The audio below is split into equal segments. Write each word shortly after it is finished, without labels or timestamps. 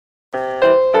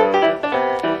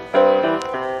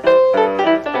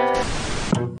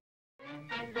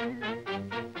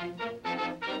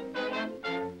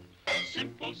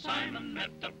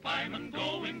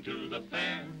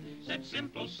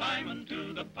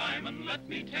pieman, let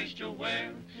me taste your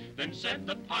ware. Then said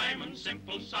the pieman,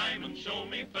 Simple Simon, show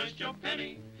me first your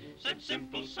penny. Said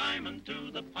Simple Simon to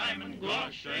the pieman,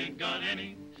 gosh, I ain't got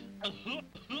any.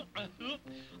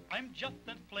 I'm just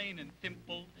as plain and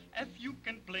simple as you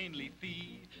can plainly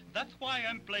see. That's why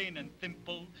I'm plain and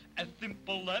simple as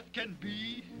can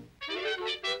be.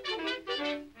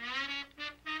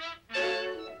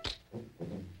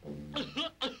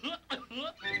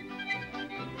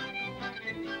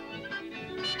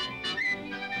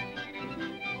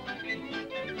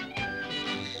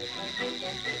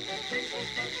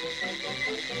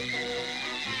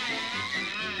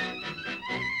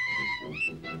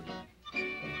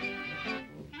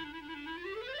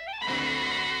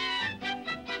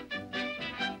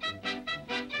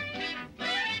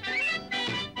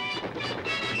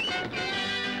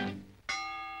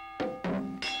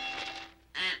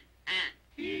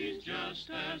 He's just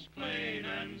as plain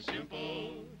and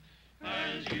simple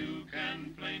as you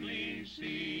can plainly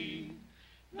see.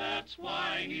 That's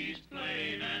why he's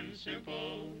plain and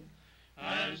simple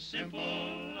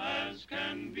as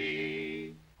can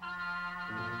be.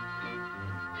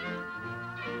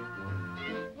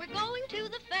 We're going to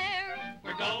the fair.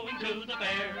 We're going to the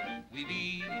fair. We've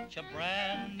each a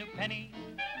brand new penny.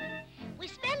 We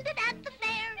spend it at the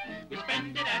fair. We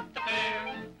spend it at the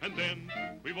fair, and then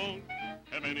we won't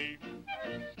have any.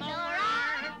 Your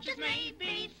arches may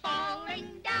be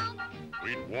falling down.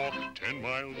 We'd walk 10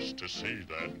 miles to see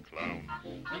that clown.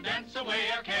 We'll dance away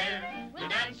our care. We'll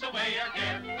dance away our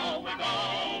care. Oh, we're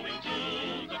going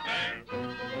to the fair.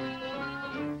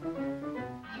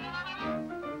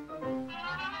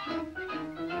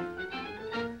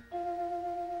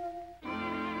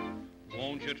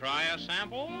 Won't you try a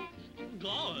sample?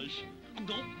 Gosh,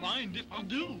 don't mind if I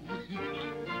do.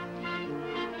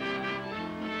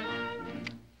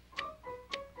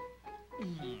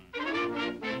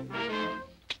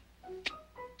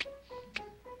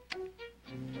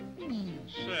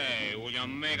 Say, will you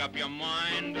make up your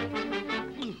mind?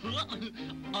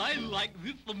 I like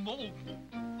this the most.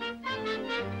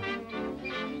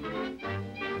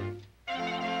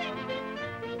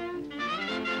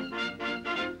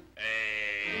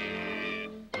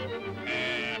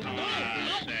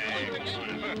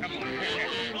 Come on, say,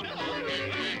 come on.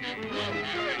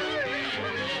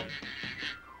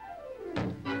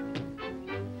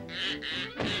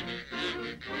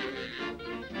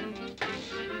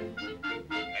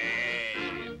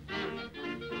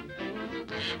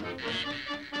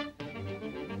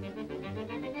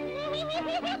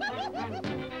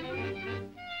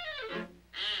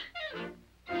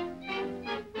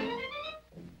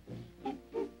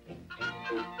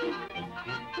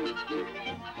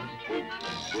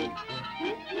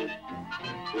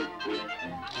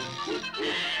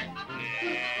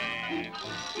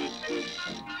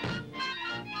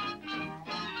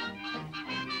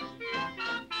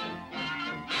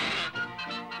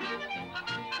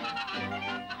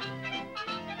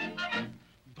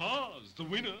 Buzz, the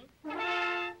winner.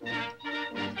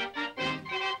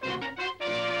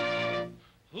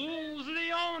 Who's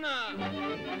the owner?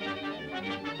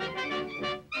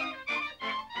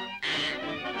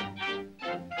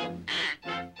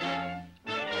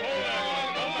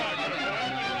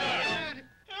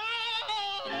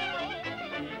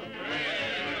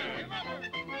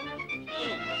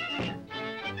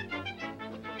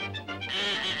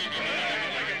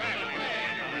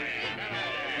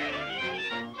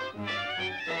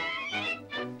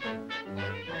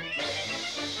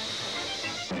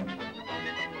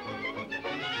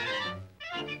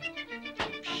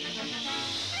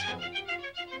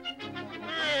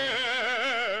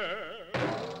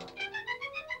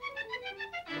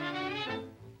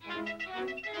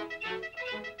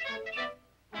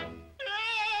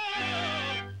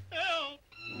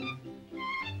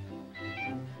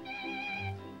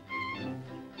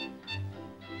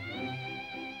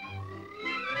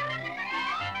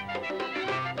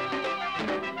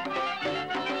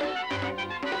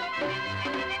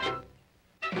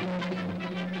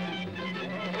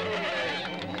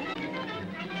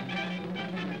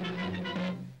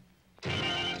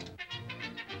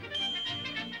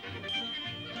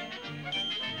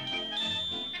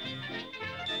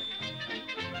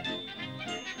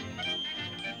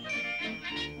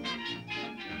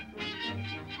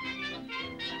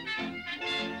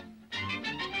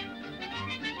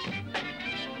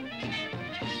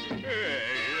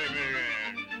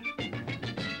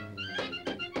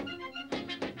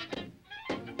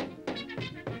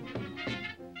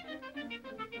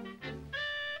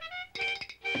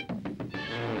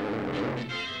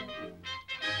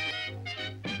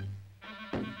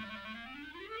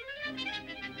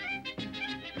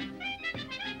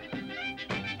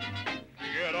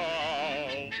 Get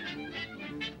out!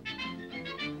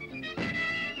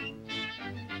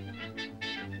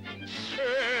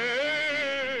 Hey!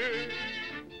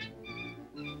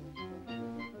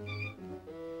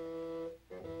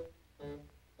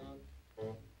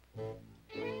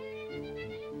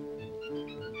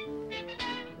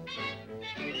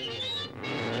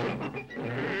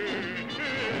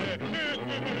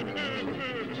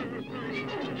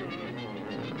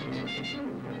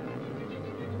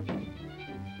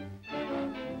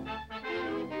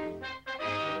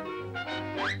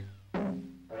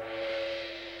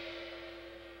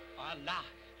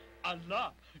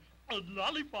 Allah, a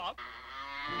lollipop.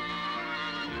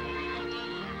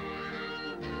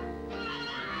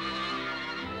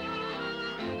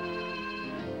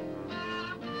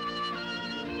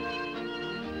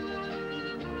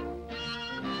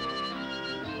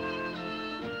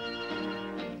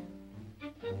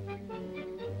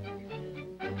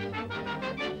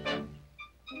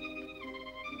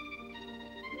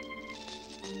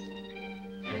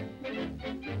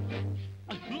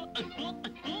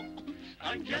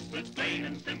 I'm just as plain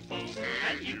and simple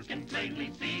as you can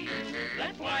plainly see.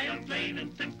 That's why I'm plain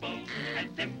and simple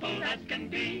as can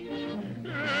be.